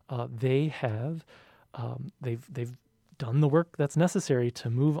that they've done the work that's necessary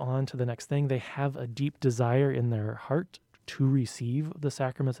to move on to the next thing. They have a deep desire in their heart to receive the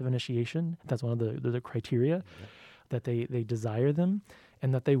sacraments of initiation. That's one of the criteria. That they desire them,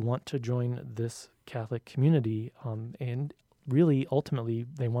 and that they want to join this Catholic community, and really ultimately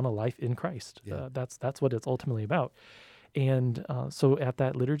they want a life in Christ. Yeah. That's what it's ultimately about. And so at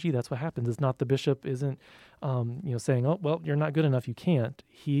that liturgy, that's what happens. It's not the bishop isn't saying, "Oh, well, you're not good enough, you can't."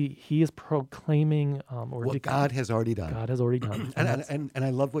 He is proclaiming what God has already done. God has already done, and I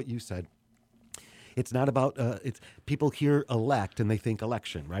love what you said. It's not about it's people hear elect and they think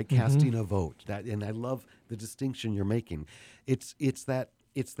election, right? Casting a vote. And I love the distinction you're making. It's that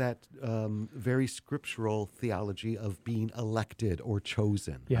very scriptural theology of being elected or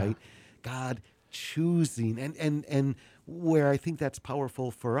chosen, right? God choosing, and where I think that's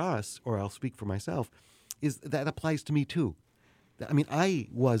powerful for us, or I'll speak for myself, is that applies to me too. I mean, I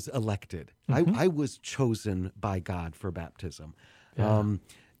was elected. I was chosen by God for baptism. Yeah.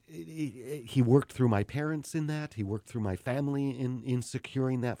 He worked through my parents in that. He worked through my family in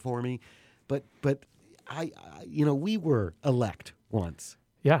securing that for me. But I we were elect once.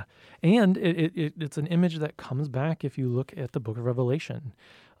 Yeah, and it's an image that comes back if you look at the Book of Revelation.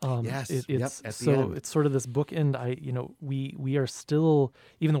 Yes, it's at so the end. It's sort of this bookend. We are still,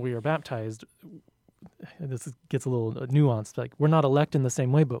 even though we are baptized. This gets a little nuanced. Like, we're not elect in the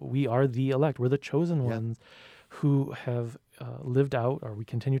same way, but we are the elect. We're the chosen ones who have lived out, or we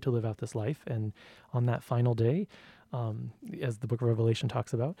continue to live out this life. And on that final day, as the Book of Revelation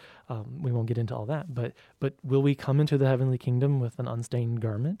talks about, we won't get into all that. But will we come into the heavenly kingdom with an unstained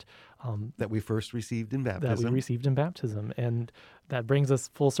garment that we first received in baptism? And that brings us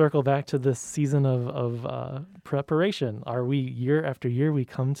full circle back to this season of preparation. Are we, year after year, we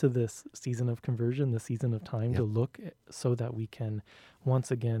come to this season of conversion, the season of time to look so that we can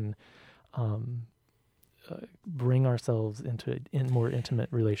once again bring ourselves into a more intimate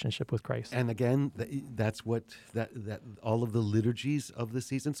relationship with Christ. And again, that's what that all of the liturgies of the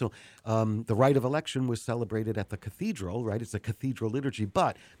season. So the rite of election was celebrated at the cathedral, right? It's a cathedral liturgy,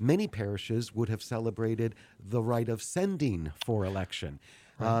 but many parishes would have celebrated the rite of sending for election.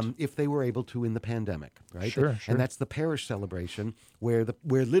 Right. If they were able to in the pandemic, right? Sure. And that's the parish celebration where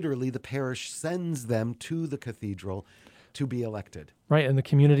literally the parish sends them to the cathedral to be elected. Right, and the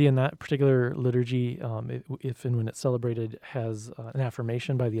community in that particular liturgy, if and when it's celebrated, has an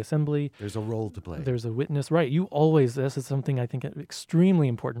affirmation by the assembly. There's a role to play. There's a witness. Right, this is something I think extremely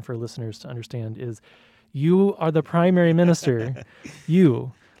important for listeners to understand is you are the primary minister.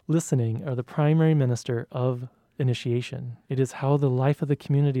 You, listening, are the primary minister of initiation. It is how the life of the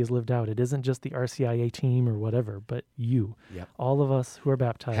community is lived out. It isn't just the RCIA team or whatever, but you. Yep. All of us who are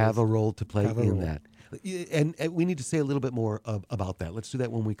baptized have a role to play in that. And we need to say a little bit more about that. Let's do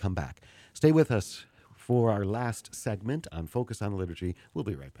that when we come back. Stay with us for our last segment on Focus on Liturgy. We'll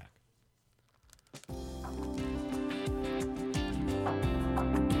be right back.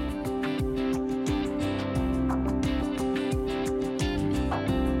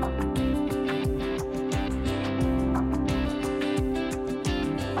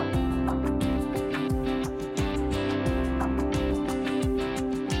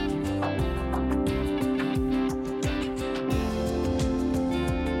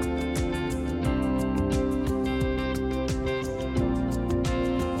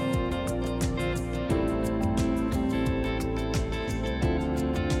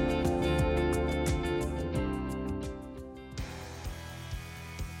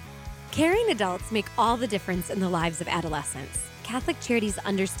 Caring adults make all the difference in the lives of adolescents. Catholic Charities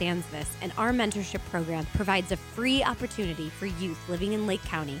understands this, and our mentorship program provides a free opportunity for youth living in Lake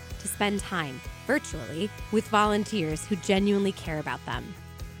County to spend time, virtually, with volunteers who genuinely care about them.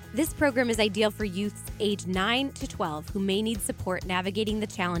 This program is ideal for youths age 9 to 12 who may need support navigating the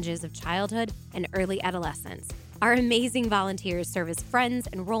challenges of childhood and early adolescence. Our amazing volunteers serve as friends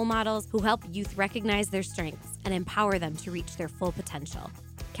and role models who help youth recognize their strengths and empower them to reach their full potential.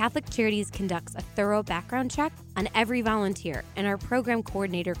 Catholic Charities conducts a thorough background check on every volunteer, and our program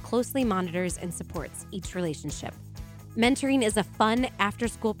coordinator closely monitors and supports each relationship. Mentoring is a fun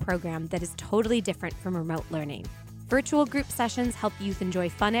after-school program that is totally different from remote learning. Virtual group sessions help youth enjoy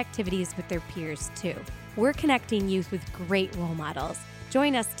fun activities with their peers, too. We're connecting youth with great role models.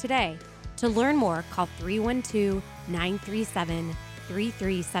 Join us today. To learn more, call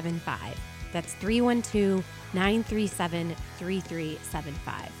 312-937-3375. That's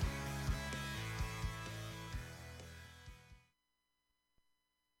 312-937-3375.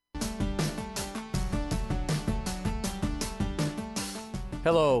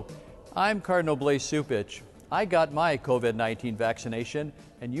 Hello, I'm Cardinal Blaise Cupich. I got my COVID-19 vaccination,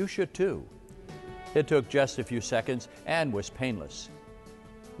 and you should too. It took just a few seconds and was painless.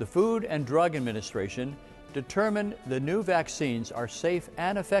 The Food and Drug Administration determined the new vaccines are safe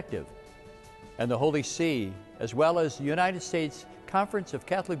and effective. And the Holy See, as well as the United States Conference of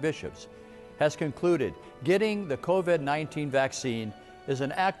Catholic Bishops, has concluded getting the COVID-19 vaccine is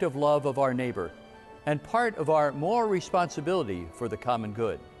an act of love of our neighbor and part of our moral responsibility for the common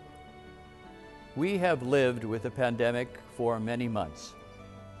good. We have lived with the pandemic for many months,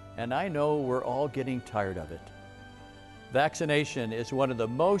 and I know we're all getting tired of it. Vaccination is one of the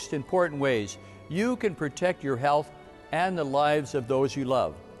most important ways you can protect your health and the lives of those you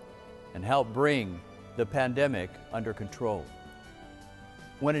love, and help bring the pandemic under control.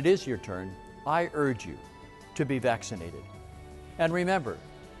 When it is your turn, I urge you to be vaccinated. And remember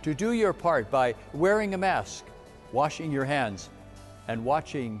to do your part by wearing a mask, washing your hands, and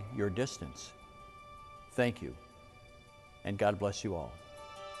watching your distance. Thank you, and God bless you all.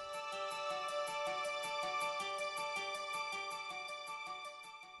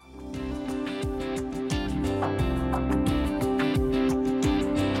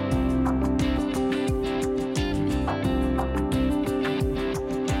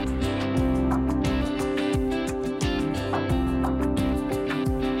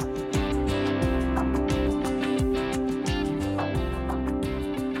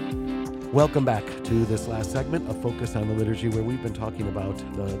 Welcome back to this last segment of Focus on the Liturgy, where we've been talking about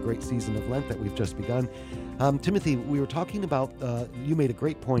the great season of Lent that we've just begun. Timothy, we were talking about, you made a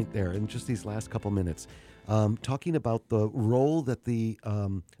great point there in just these last couple minutes, talking about the role that the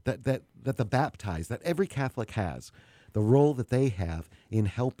baptized, that every Catholic has, the role that they have in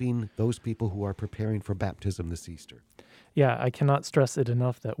helping those people who are preparing for baptism this Easter. Yeah, I cannot stress it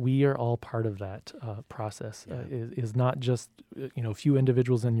enough that we are all part of that process. It is not just a few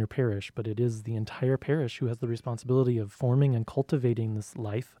individuals in your parish, but it is the entire parish who has the responsibility of forming and cultivating this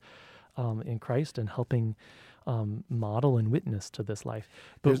life in Christ and helping model and witness to this life.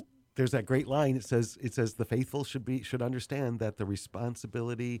 But there's that great line. It says the faithful should understand that the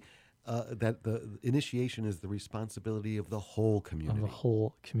responsibility that the initiation is the responsibility of the whole community. Of the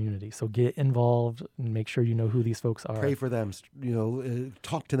whole community. So get involved and make sure you know who these folks are. Pray for them.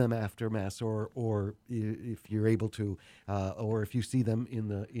 Talk to them after Mass, or if you're able to, or if you see them in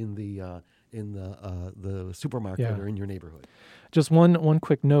the supermarket or in your neighborhood. Just one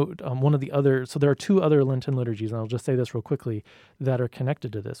quick note. So there are two other Lenten liturgies, and I'll just say this real quickly, that are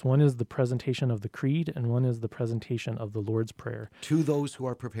connected to this. One is the presentation of the Creed, and one is the presentation of the Lord's Prayer. To those who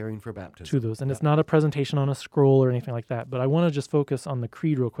are preparing for baptism. To those. And it's not a presentation on a scroll or anything like that, but I want to just focus on the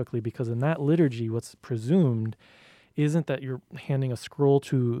Creed real quickly, because in that liturgy, what's presumed isn't that you're handing a scroll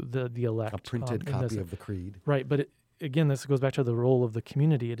to the elect. A printed copy of the Creed. Right, but again, this goes back to the role of the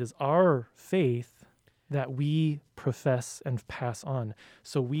community. It is our faith that we profess and pass on.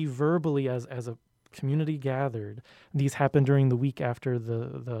 So we verbally, as a community gathered, these happen during the week after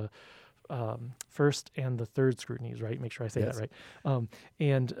the first and the third scrutinies, right? Make sure I say that right.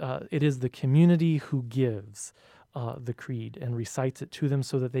 And it is the community who gives the Creed and recites it to them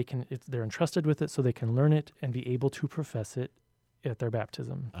so that they're entrusted with it, so they can learn it and be able to profess it at their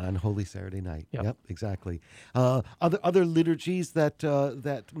baptism on Holy Saturday night. Yep, exactly. Other liturgies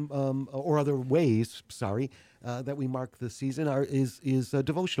or other ways, that we mark the season is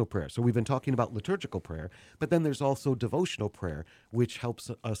devotional prayer. So we've been talking about liturgical prayer, but then there's also devotional prayer, which helps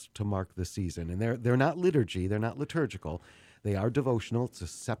us to mark the season. And they're not liturgy, they're not liturgical, they are devotional. It's a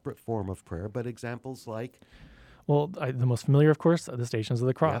separate form of prayer. But examples like. Well, the most familiar, of course, are the Stations of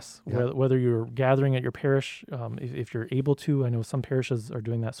the Cross. Yeah. Whether you're gathering at your parish, if you're able to, I know some parishes are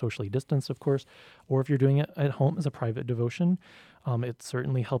doing that socially distanced, of course, or if you're doing it at home as a private devotion, it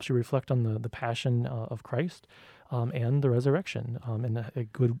certainly helps you reflect on the passion of Christ and the resurrection, and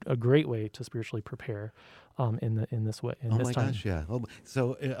a great way to spiritually prepare in this way. In this time. Gosh, yeah.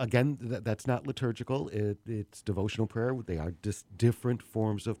 So again, that's not liturgical. It's devotional prayer. They are just different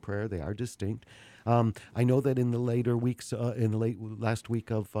forms of prayer. They are distinct. I know that in the later weeks, in the last week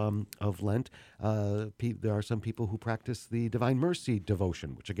of Lent, there are some people who practice the Divine Mercy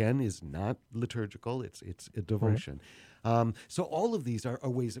devotion, which again is not liturgical. It's a devotion. Right. So all of these are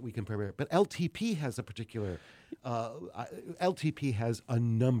ways that we can prepare. But LTP has a particular. LTP has a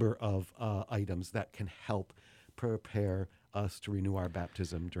number of items that can help prepare us to renew our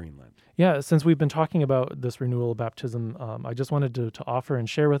baptism during Lent. Yeah, since we've been talking about this renewal of baptism, I just wanted to offer and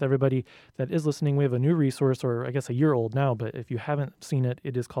share with everybody that is listening. We have a new resource, or I guess a year old now, but if you haven't seen it,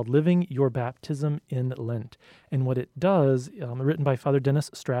 it is called Living Your Baptism in Lent. And what it does, written by Father Dennis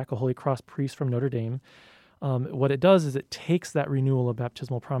Strack, a Holy Cross priest from Notre Dame, what it does is it takes that renewal of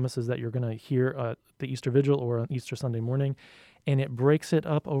baptismal promises that you're going to hear at the Easter Vigil or on Easter Sunday morning, and it breaks it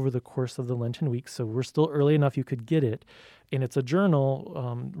up over the course of the Lenten week. So we're still early enough you could get it. And it's a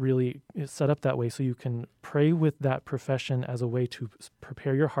journal really set up that way so you can pray with that profession as a way to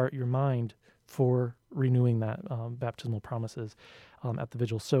prepare your heart, your mind for renewing that baptismal promises at the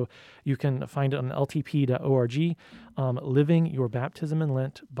Vigil. So you can find it on ltp.org, Living Your Baptism in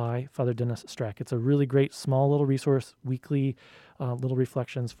Lent by Father Dennis Strack. It's a really great small little resource, weekly little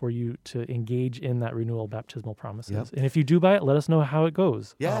reflections for you to engage in that renewal baptismal promises. Yep. And if you do buy it, let us know how it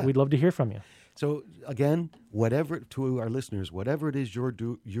goes. Yeah. We'd love to hear from you. So again, to our listeners, whatever it is you're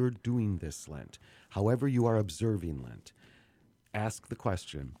doing this Lent, however you are observing Lent, ask the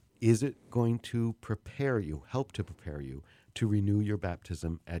question, is it going to help to prepare you to renew your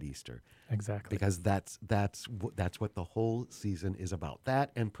baptism at Easter? Exactly. Because that's what the whole season is about.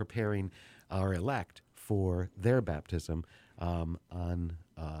 That and preparing our elect for their baptism on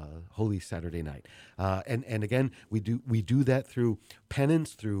Holy Saturday night. And again, we do that through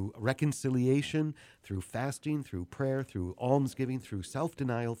penance, through reconciliation, through fasting, through prayer, through almsgiving, through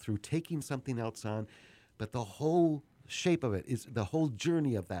self-denial, through taking something else on. But the whole shape of it is, the whole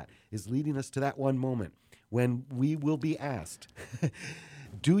journey of that is leading us to that one moment when we will be asked,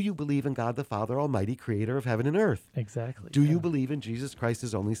 do you believe in God the Father Almighty, creator of heaven and earth? Exactly. Do you believe in Jesus Christ,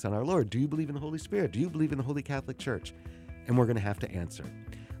 his only Son, our Lord? Do you believe in the Holy Spirit? Do you believe in the Holy Catholic Church? And we're going to have to answer.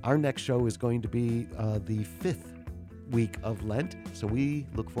 Our next show is going to be the 5th week of Lent, so we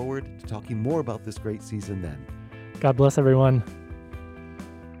look forward to talking more about this great season then. God bless everyone.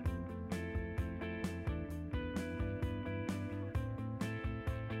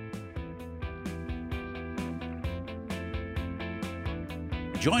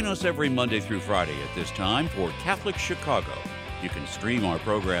 Join us every Monday through Friday at this time for Catholic Chicago. You can stream our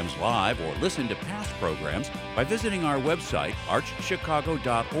programs live or listen to past programs by visiting our website,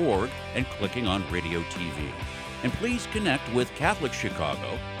 archchicago.org, and clicking on Radio TV. And please connect with Catholic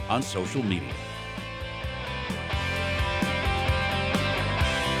Chicago on social media.